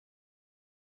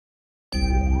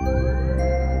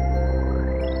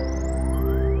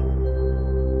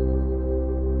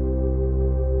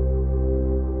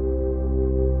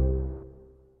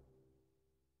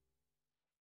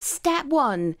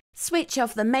1. Switch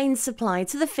off the mains supply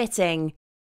to the fitting.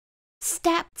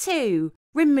 Step 2.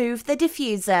 Remove the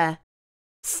diffuser.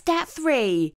 Step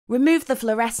 3. Remove the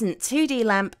fluorescent 2D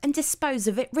lamp and dispose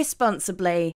of it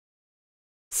responsibly.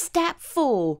 Step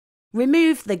 4.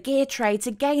 Remove the gear tray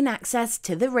to gain access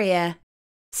to the rear.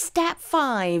 Step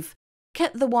 5.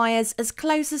 Cut the wires as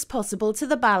close as possible to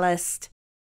the ballast.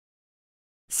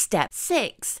 Step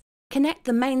 6. Connect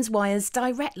the mains wires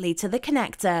directly to the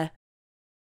connector.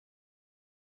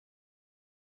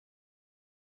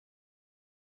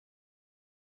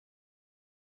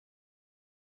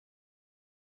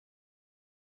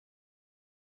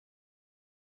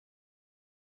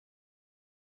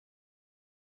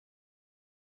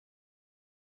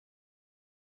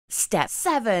 Step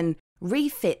 7.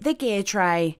 Refit the gear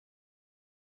tray.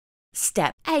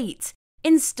 Step 8.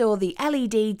 Install the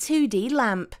LED 2D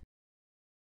lamp.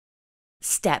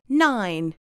 Step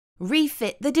 9.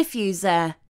 Refit the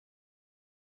diffuser.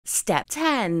 Step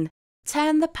 10.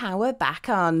 Turn the power back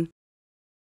on.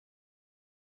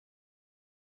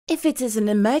 If it is an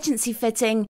emergency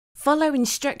fitting, follow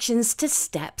instructions to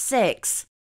Step 6.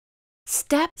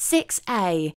 Step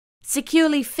 6A.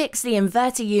 Securely fix the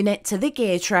inverter unit to the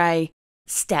gear tray.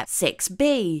 Step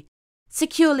 6B.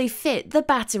 Securely fit the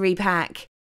battery pack.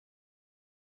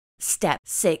 Step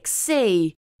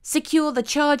 6C. Secure the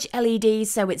charge LED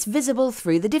so it's visible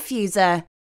through the diffuser.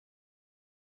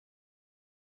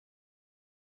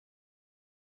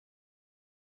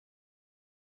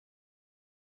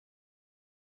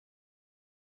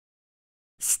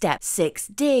 Step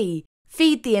 6D.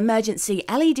 Feed the emergency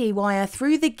LED wire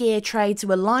through the gear tray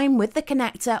to align with the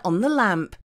connector on the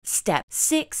lamp. Step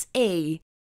 6E.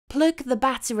 Plug the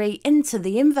battery into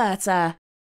the inverter.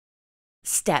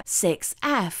 Step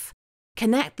 6F.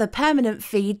 Connect the permanent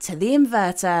feed to the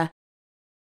inverter.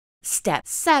 Step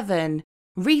 7.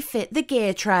 Refit the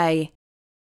gear tray.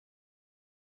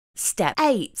 Step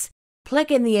 8.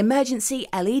 Plug in the emergency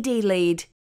LED lead.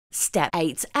 Step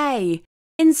 8A.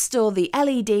 Install the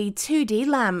LED 2D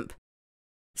lamp.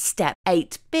 Step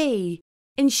 8B.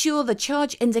 Ensure the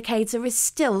charge indicator is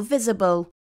still visible.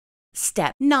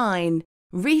 Step 9.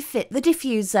 Refit the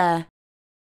diffuser.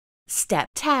 Step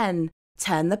 10.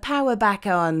 Turn the power back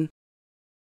on.